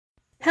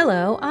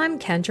Hello, I'm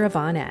Kendra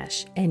Von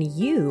Esch, and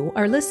you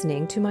are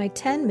listening to my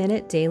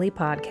 10-minute daily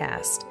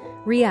podcast,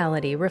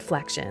 Reality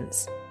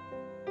Reflections.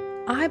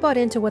 I bought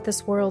into what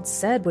this world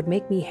said would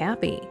make me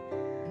happy.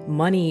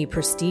 Money,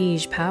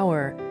 prestige,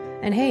 power.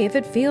 And hey, if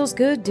it feels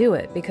good, do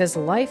it, because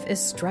life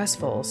is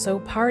stressful, so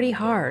party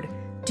hard.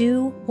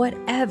 Do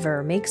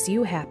whatever makes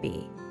you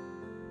happy.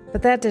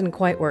 But that didn't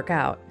quite work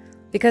out,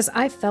 because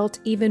I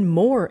felt even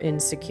more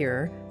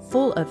insecure,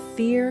 full of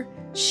fear,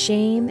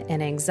 shame,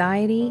 and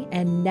anxiety,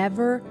 and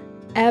never,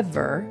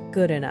 ever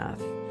good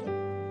enough.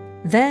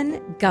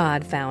 Then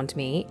God found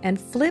me and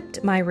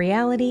flipped my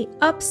reality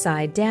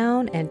upside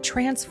down and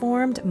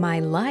transformed my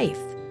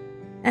life.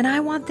 And I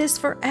want this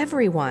for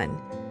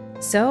everyone.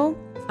 So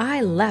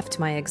I left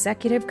my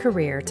executive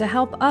career to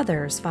help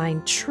others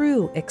find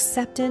true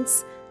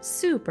acceptance,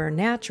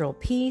 supernatural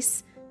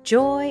peace,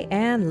 joy,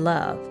 and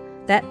love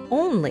that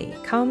only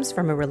comes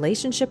from a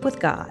relationship with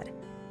God.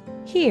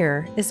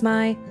 Here is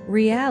my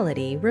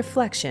reality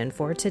reflection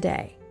for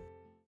today.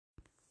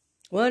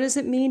 What does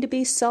it mean to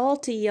be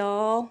salty,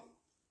 y'all?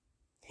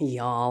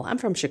 Y'all, I'm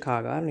from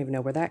Chicago. I don't even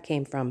know where that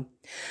came from.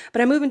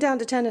 But I'm moving down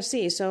to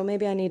Tennessee, so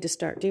maybe I need to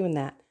start doing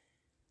that.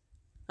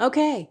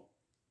 Okay.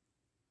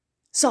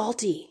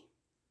 Salty.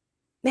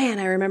 Man,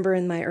 I remember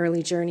in my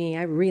early journey,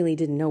 I really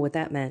didn't know what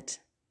that meant.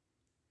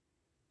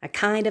 I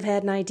kind of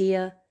had an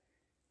idea.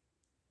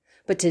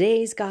 But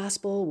today's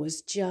gospel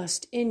was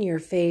just in your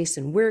face,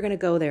 and we're going to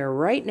go there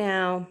right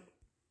now.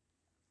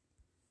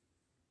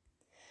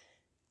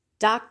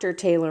 Dr.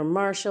 Taylor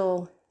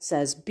Marshall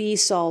says, be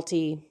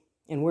salty,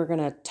 and we're going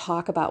to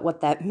talk about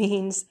what that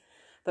means.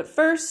 But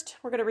first,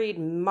 we're going to read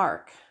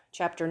Mark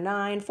chapter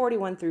 9,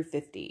 41 through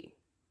 50.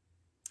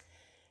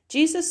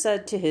 Jesus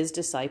said to his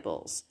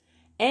disciples,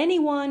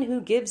 anyone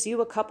who gives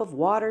you a cup of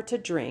water to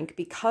drink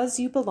because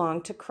you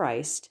belong to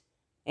Christ,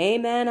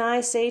 amen,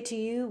 I say to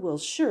you, will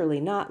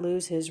surely not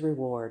lose his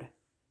reward.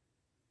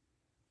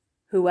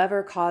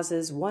 Whoever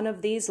causes one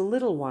of these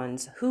little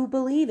ones who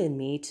believe in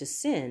me to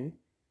sin,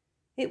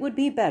 it would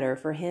be better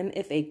for him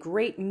if a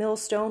great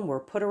millstone were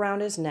put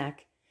around his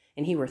neck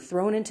and he were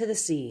thrown into the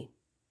sea.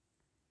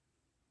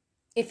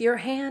 If your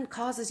hand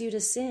causes you to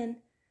sin,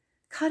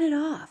 cut it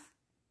off.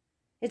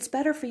 It's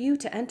better for you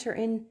to enter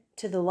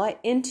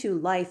into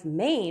life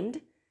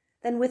maimed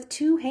than with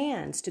two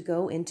hands to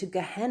go into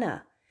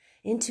Gehenna,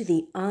 into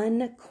the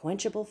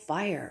unquenchable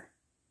fire.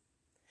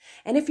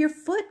 And if your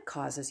foot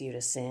causes you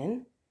to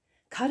sin,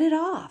 cut it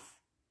off.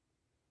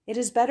 It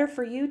is better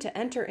for you to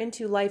enter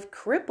into life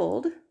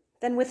crippled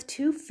than with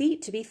 2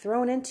 feet to be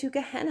thrown into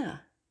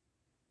Gehenna.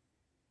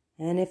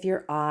 And if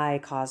your eye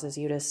causes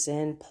you to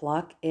sin,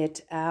 pluck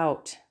it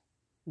out.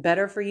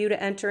 Better for you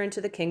to enter into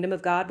the kingdom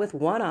of God with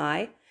 1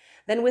 eye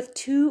than with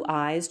 2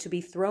 eyes to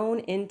be thrown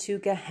into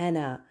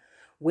Gehenna,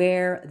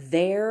 where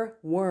their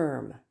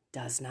worm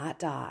does not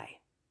die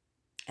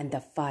and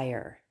the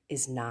fire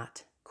is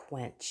not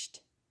quenched.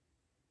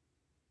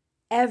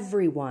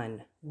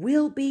 Everyone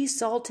will be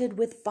salted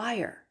with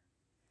fire.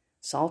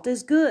 Salt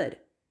is good,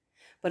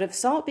 but if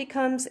salt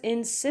becomes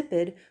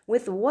insipid,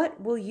 with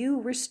what will you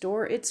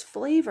restore its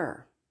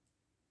flavor?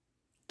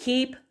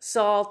 Keep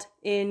salt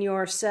in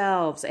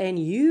yourselves, and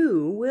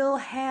you will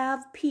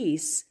have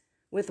peace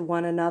with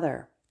one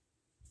another.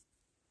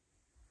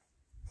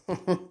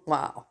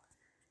 Wow.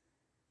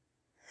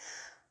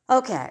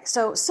 Okay,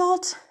 so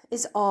salt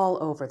is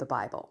all over the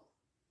Bible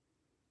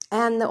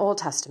and the Old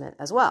Testament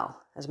as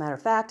well. As a matter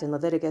of fact, in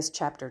Leviticus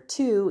chapter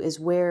 2 is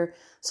where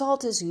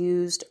salt is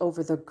used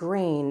over the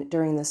grain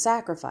during the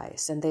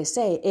sacrifice. And they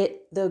say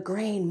the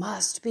grain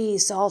must be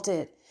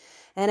salted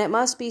and it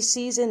must be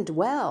seasoned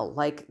well,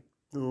 like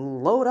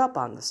load up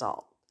on the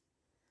salt.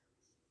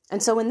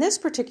 And so in this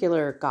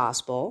particular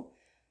gospel,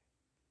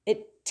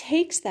 it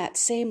takes that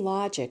same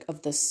logic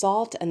of the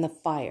salt and the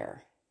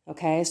fire.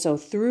 Okay, so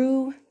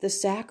through the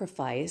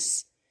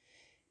sacrifice,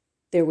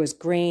 there was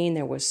grain,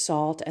 there was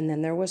salt, and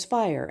then there was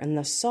fire. And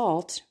the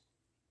salt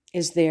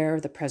is there,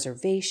 the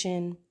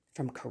preservation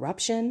from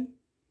corruption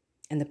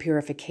and the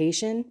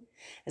purification,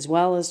 as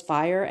well as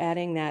fire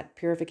adding that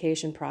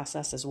purification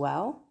process as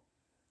well.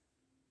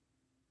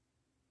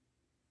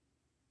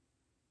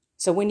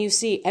 So when you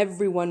see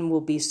everyone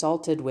will be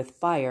salted with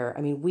fire,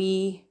 I mean,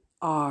 we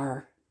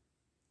are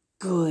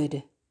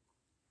good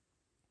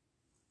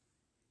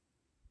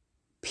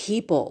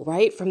people,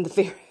 right? From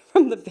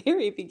the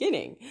very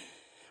beginning.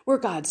 We're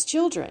God's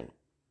children.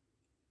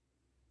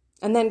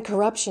 And then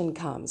corruption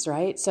comes,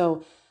 right?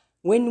 So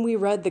when we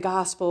read the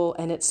gospel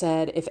and it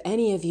said, if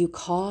any of you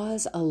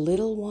cause a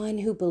little one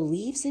who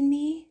believes in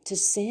me to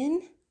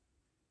sin,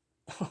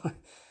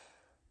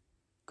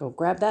 go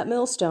grab that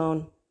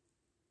millstone.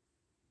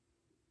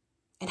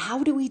 And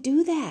how do we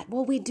do that?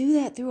 Well, we do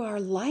that through our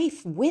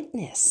life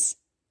witness.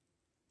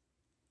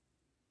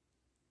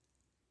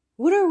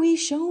 What are we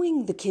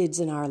showing the kids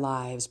in our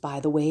lives by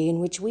the way in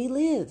which we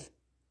live?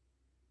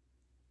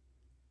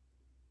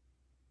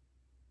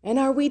 And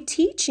are we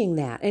teaching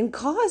that and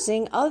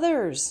causing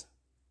others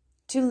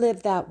to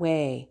live that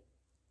way?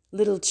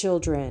 Little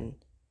children.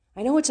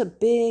 I know it's a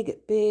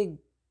big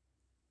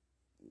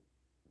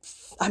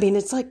I mean,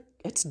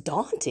 it's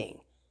daunting.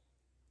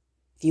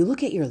 If you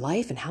look at your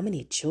life and how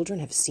many children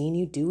have seen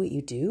you do what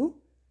you do,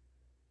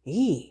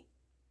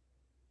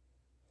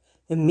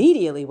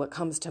 immediately what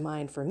comes to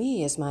mind for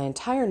me is my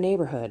entire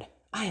neighborhood.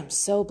 I am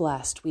so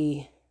blessed.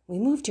 We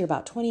moved here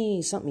about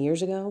 20-something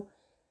years ago,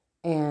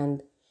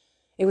 and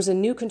it was a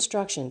new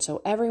construction.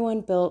 So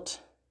everyone built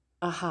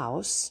a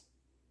house,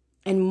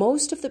 and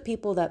most of the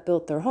people that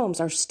built their homes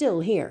are still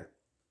here.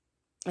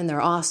 And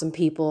they're awesome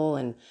people,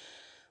 and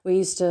we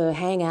used to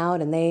hang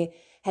out, and they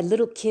had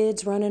little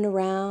kids running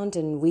around,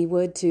 and we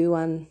would too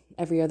on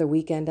every other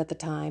weekend at the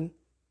time.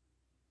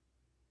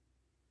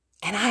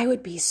 And I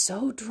would be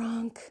so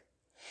drunk,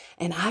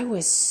 and I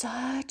was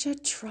such a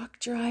truck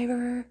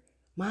driver.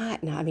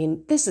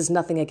 This is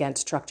nothing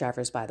against truck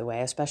drivers, by the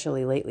way,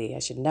 especially lately. I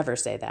should never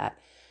say that.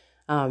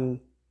 I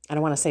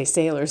don't want to say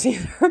sailors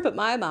either, but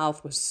my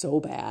mouth was so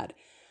bad.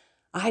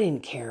 I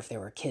didn't care if there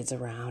were kids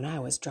around. I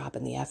was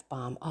dropping the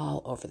F-bomb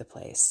all over the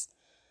place,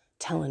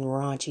 telling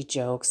raunchy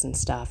jokes and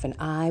stuff. And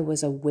I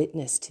was a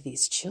witness to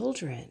these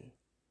children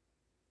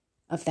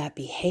of that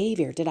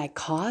behavior. Did I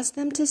cause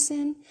them to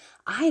sin?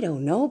 I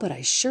don't know, but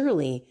I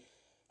surely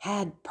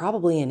had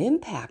probably an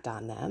impact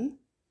on them.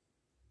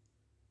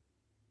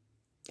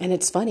 And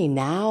it's funny,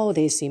 now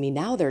they see me,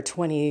 now they're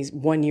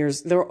 21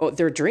 years,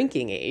 they're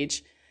drinking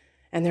age.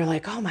 And they're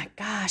like, oh my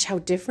gosh, how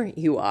different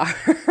you are.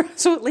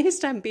 So at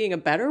least I'm being a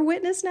better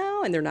witness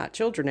now, and they're not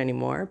children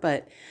anymore,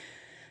 but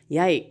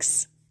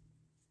yikes.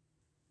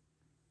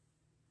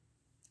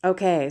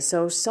 Okay,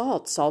 so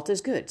salt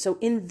is good. So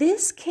in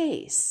this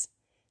case,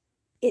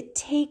 it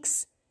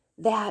takes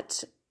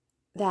that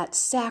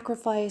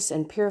sacrifice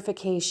and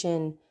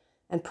purification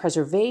and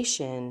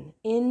preservation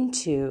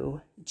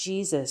into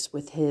Jesus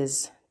with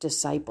his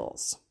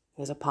disciples,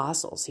 his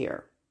apostles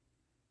here.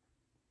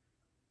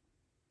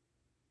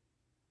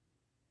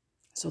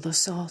 So the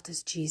salt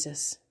is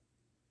Jesus.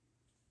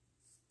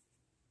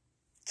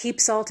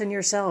 Keep salt in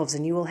yourselves,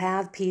 and you will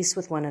have peace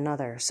with one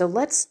another. So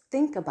let's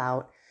think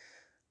about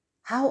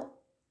how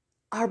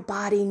our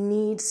body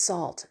needs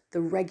salt,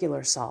 the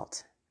regular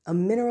salt, a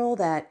mineral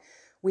that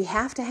we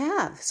have to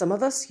have. Some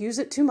of us use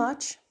it too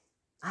much.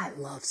 I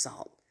love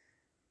salt.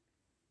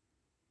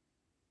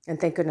 And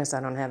thank goodness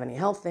I don't have any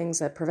health things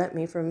that prevent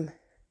me from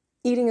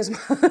eating as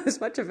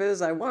much of it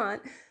as I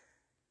want.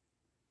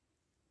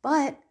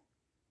 But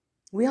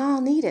we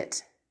all need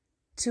it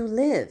to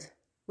live.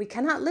 We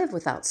cannot live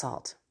without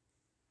salt.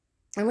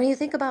 And when you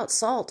think about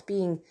salt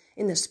being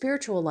in the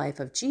spiritual life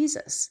of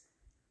Jesus,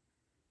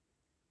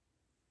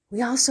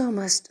 we also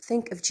must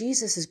think of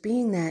Jesus as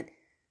being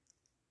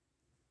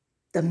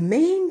the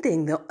main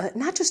thing,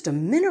 not just a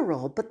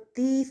mineral, but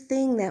the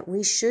thing that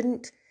we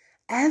shouldn't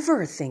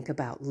ever think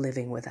about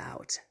living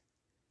without.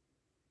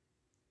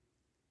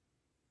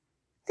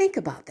 Think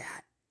about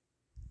that.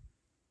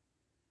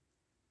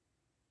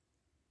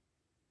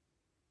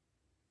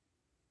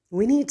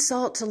 We need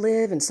salt to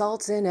live, and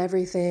salt's in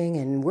everything,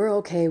 and we're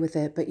okay with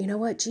it. But you know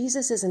what?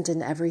 Jesus isn't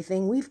in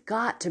everything. We've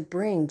got to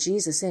bring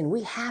Jesus in.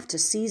 We have to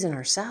season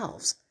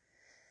ourselves.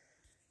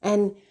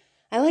 And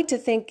I like to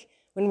think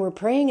when we're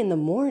praying in the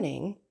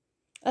morning,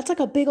 that's like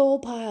a big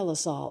old pile of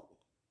salt.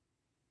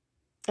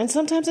 And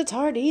sometimes it's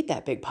hard to eat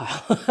that big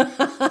pile,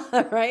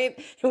 right?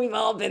 We've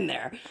all been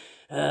there.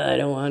 I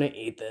don't want to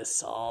eat this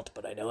salt,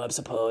 but I know I'm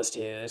supposed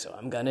to, so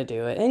I'm going to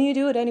do it. And you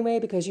do it anyway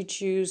because you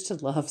choose to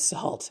love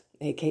salt,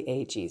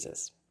 aka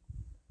Jesus.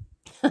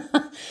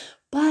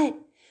 But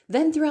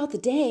then throughout the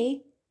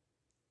day,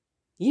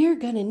 you're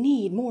going to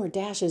need more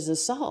dashes of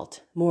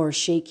salt. More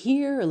shake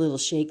here, a little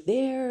shake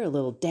there, a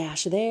little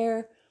dash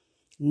there.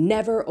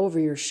 Never over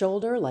your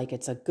shoulder like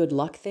it's a good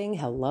luck thing.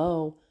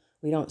 Hello.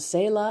 We don't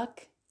say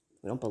luck.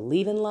 We don't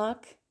believe in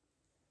luck.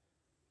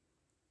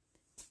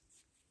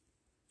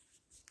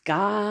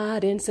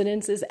 God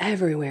incidences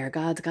everywhere.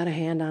 God's got a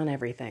hand on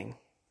everything.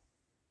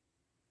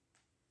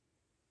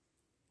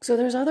 So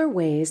there's other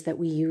ways that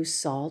we use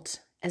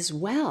salt as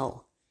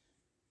well.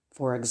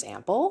 For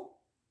example,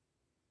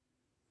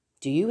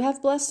 do you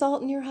have blessed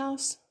salt in your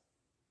house?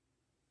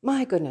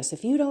 My goodness,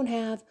 if you don't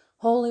have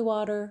holy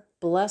water,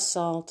 blessed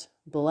salt,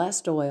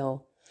 blessed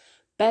oil,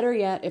 better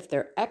yet, if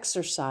they're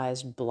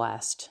exercise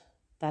blessed,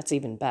 that's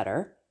even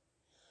better.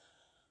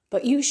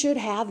 But you should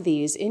have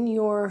these in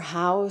your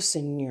house,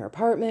 in your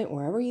apartment,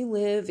 wherever you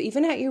live,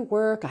 even at your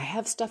work. I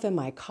have stuff in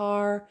my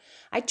car.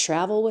 I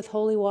travel with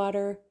holy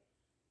water.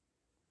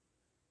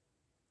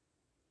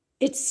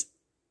 It's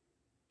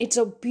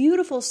a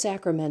beautiful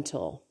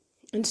sacramental.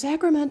 And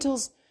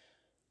sacramentals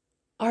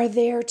are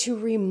there to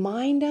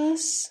remind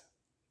us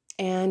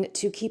and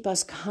to keep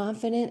us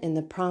confident in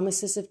the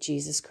promises of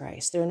Jesus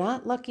Christ. They're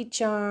not lucky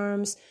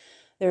charms.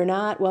 They're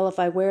not, well, if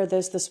I wear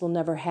this, this will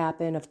never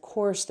happen. Of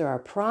course, there are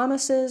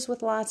promises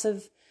with lots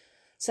of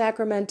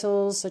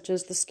sacramentals, such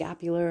as the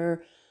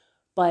scapular.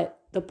 But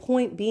the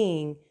point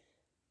being,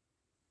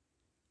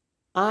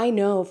 I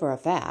know for a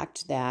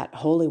fact that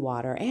holy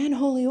water and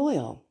holy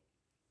oil,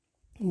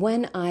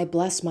 when I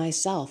bless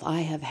myself,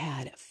 I have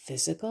had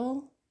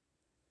physical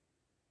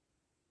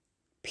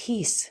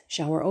peace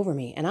shower over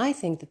me. And I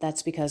think that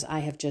that's because I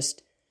have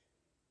just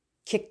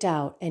kicked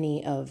out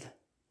any of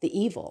the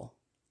evil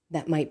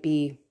that might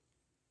be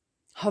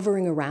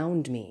hovering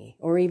around me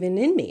or even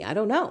in me. I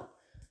don't know.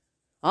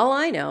 All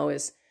I know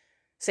is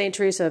St.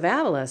 Teresa of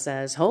Avila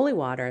says, holy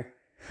water,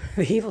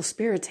 the evil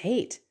spirits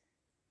hate.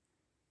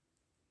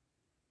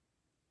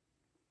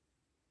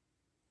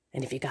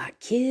 And if you got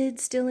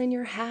kids still in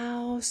your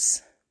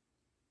house,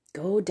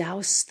 go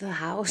douse the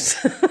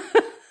house,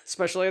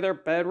 especially their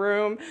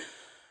bedroom,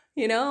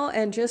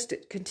 and just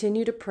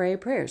continue to pray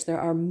prayers. There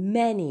are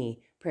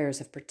many prayers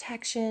of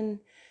protection.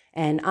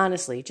 And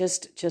honestly,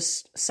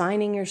 just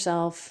signing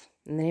yourself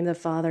in the name of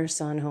the Father,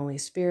 Son, Holy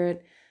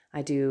Spirit,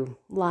 I do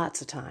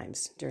lots of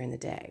times during the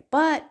day.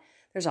 But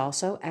there's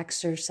also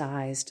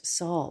exorcised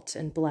salt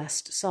and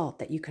blessed salt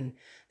that you can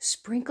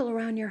sprinkle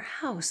around your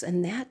house.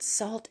 And that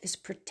salt is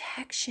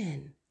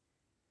protection.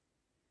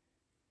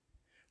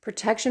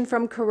 Protection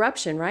from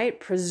corruption, right?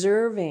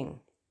 Preserving.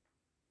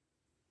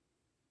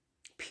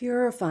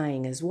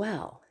 Purifying as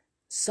well.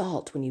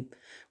 Salt, when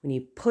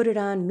you put it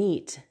on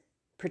meat,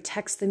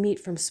 protects the meat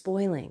from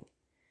spoiling.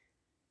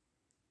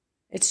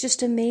 It's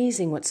just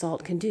amazing what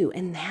salt can do.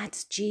 And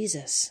that's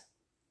Jesus.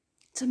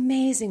 It's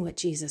amazing what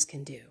Jesus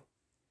can do.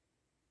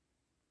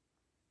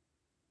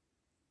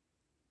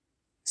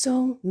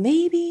 So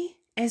maybe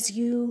as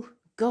you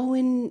go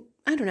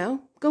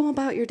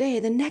about your day,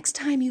 the next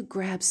time you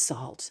grab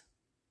salt,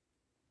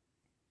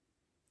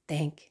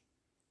 thank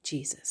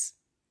Jesus.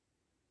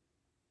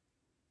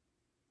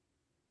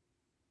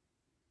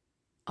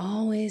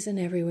 Always and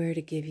everywhere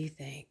to give you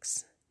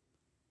thanks.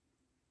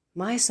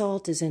 My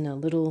salt is in a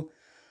little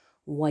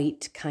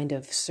white kind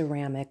of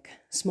ceramic,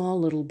 small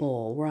little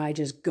bowl where I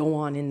just go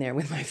on in there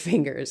with my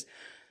fingers.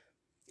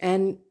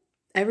 And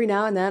every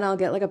now and then I'll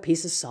get like a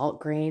piece of salt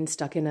grain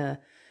stuck in a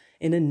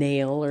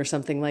nail or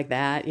something like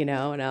that,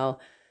 and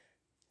I'll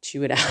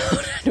chew it out.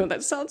 I know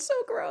that sounds so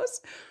gross,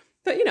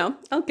 but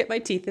I'll get my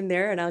teeth in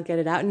there and I'll get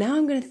it out. And now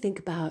I'm going to think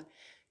about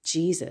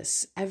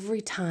Jesus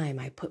every time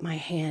I put my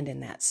hand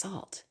in that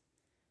salt.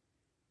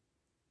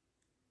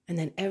 And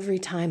then every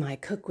time I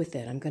cook with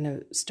it, I'm going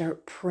to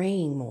start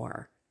praying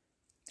more.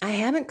 I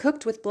haven't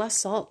cooked with blessed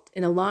salt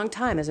in a long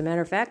time. As a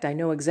matter of fact, I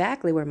know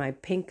exactly where my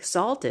pink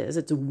salt is.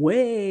 It's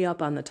way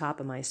up on the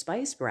top of my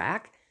spice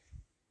rack.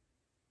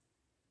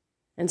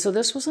 And so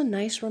this was a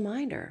nice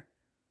reminder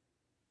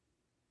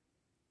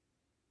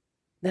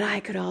that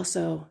I could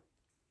also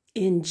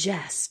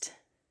ingest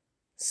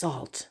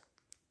salt,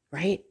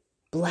 right?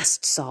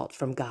 Blessed salt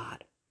from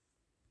God.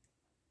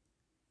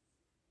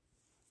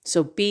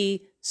 So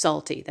be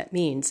salty. That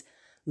means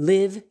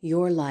live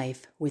your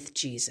life with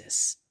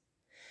Jesus.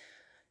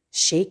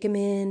 Shake him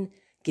in,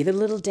 give it a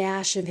little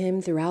dash of him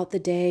throughout the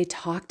day,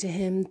 talk to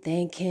him,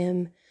 thank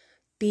him.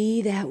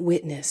 Be that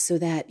witness so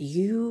that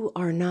you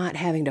are not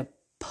having to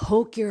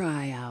poke your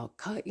eye out,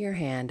 cut your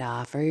hand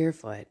off or your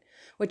foot,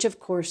 which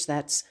of course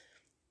that's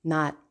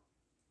not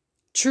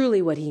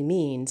truly what he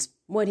means.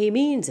 What he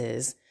means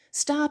is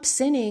stop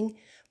sinning,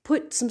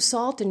 put some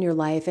salt in your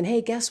life, and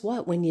hey, guess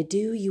what? When you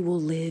do, you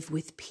will live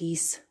with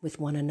peace with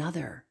one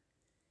another.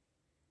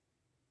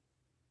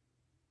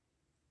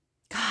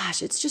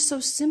 Gosh, it's just so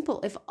simple.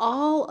 If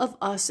all of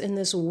us in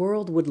this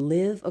world would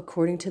live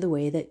according to the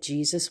way that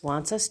Jesus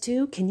wants us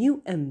to, can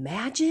you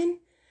imagine?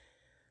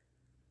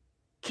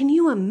 Can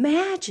you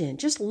imagine?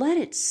 Just let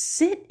it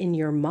sit in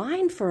your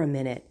mind for a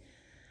minute.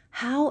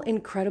 How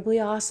incredibly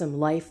awesome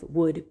life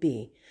would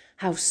be.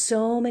 How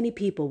so many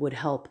people would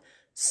help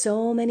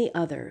so many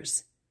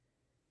others.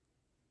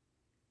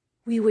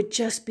 We would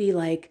just be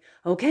like,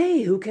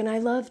 okay, who can I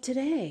love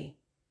today?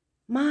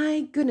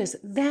 My goodness,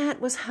 that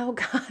was how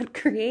God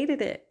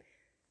created it.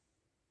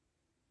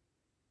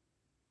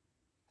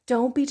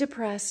 Don't be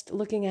depressed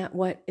looking at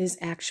what is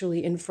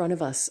actually in front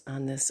of us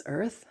on this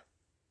earth.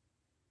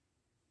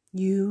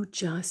 You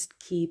just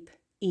keep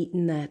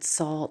eating that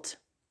salt.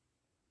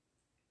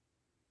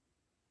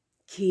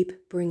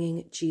 Keep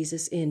bringing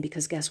Jesus in,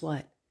 because guess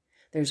what?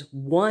 There's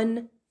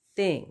one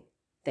thing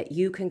that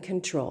you can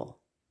control,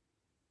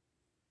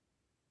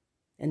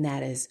 and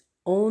that is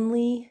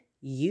only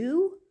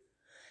you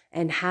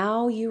and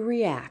how you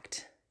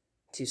react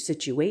to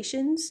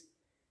situations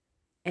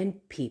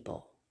and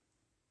people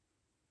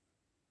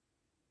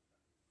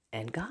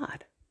and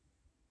God.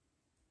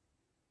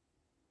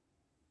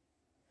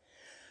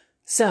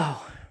 So,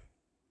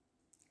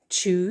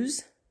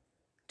 choose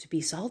to be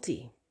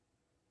salty.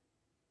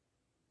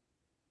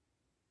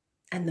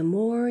 And the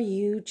more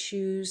you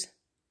choose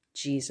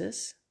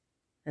Jesus,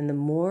 and the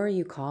more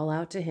you call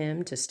out to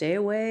him to stay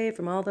away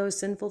from all those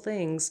sinful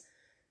things,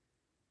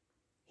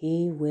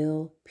 he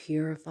will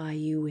purify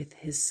you with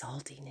his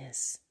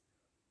saltiness.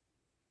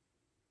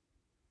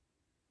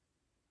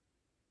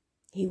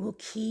 He will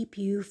keep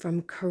you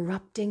from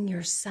corrupting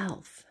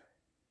yourself.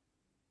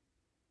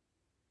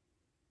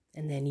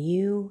 And then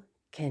you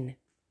can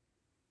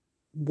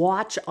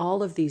watch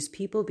all of these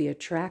people be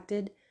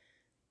attracted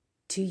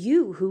to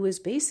you, who is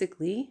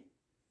basically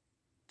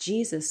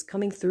Jesus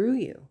coming through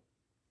you.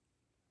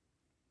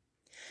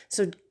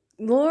 So,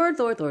 Lord,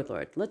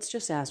 let's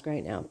just ask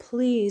right now,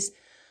 please,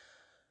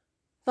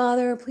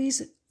 Father,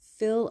 please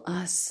fill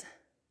us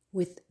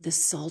with the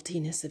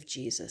saltiness of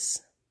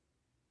Jesus.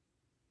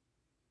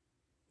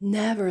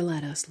 Never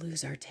let us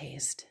lose our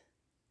taste.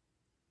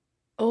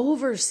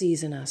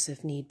 Over-season us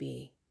if need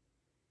be.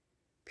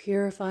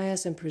 Purify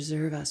us and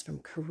preserve us from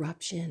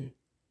corruption.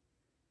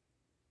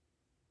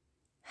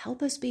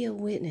 Help us be a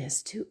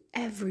witness to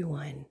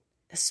everyone,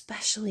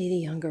 especially the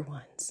younger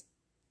ones,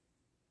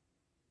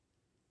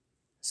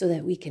 so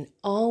that we can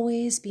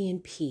always be in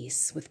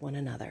peace with one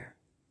another.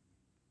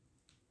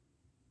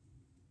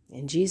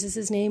 In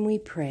Jesus' name we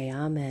pray,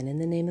 amen. In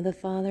the name of the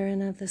Father,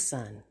 and of the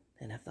Son,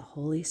 and of the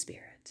Holy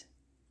Spirit.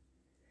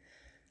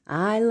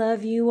 I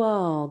love you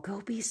all.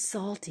 Go be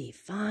salty.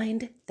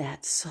 Find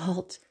that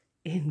salt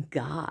in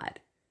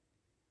God.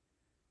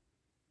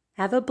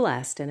 Have a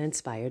blessed and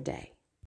inspired day.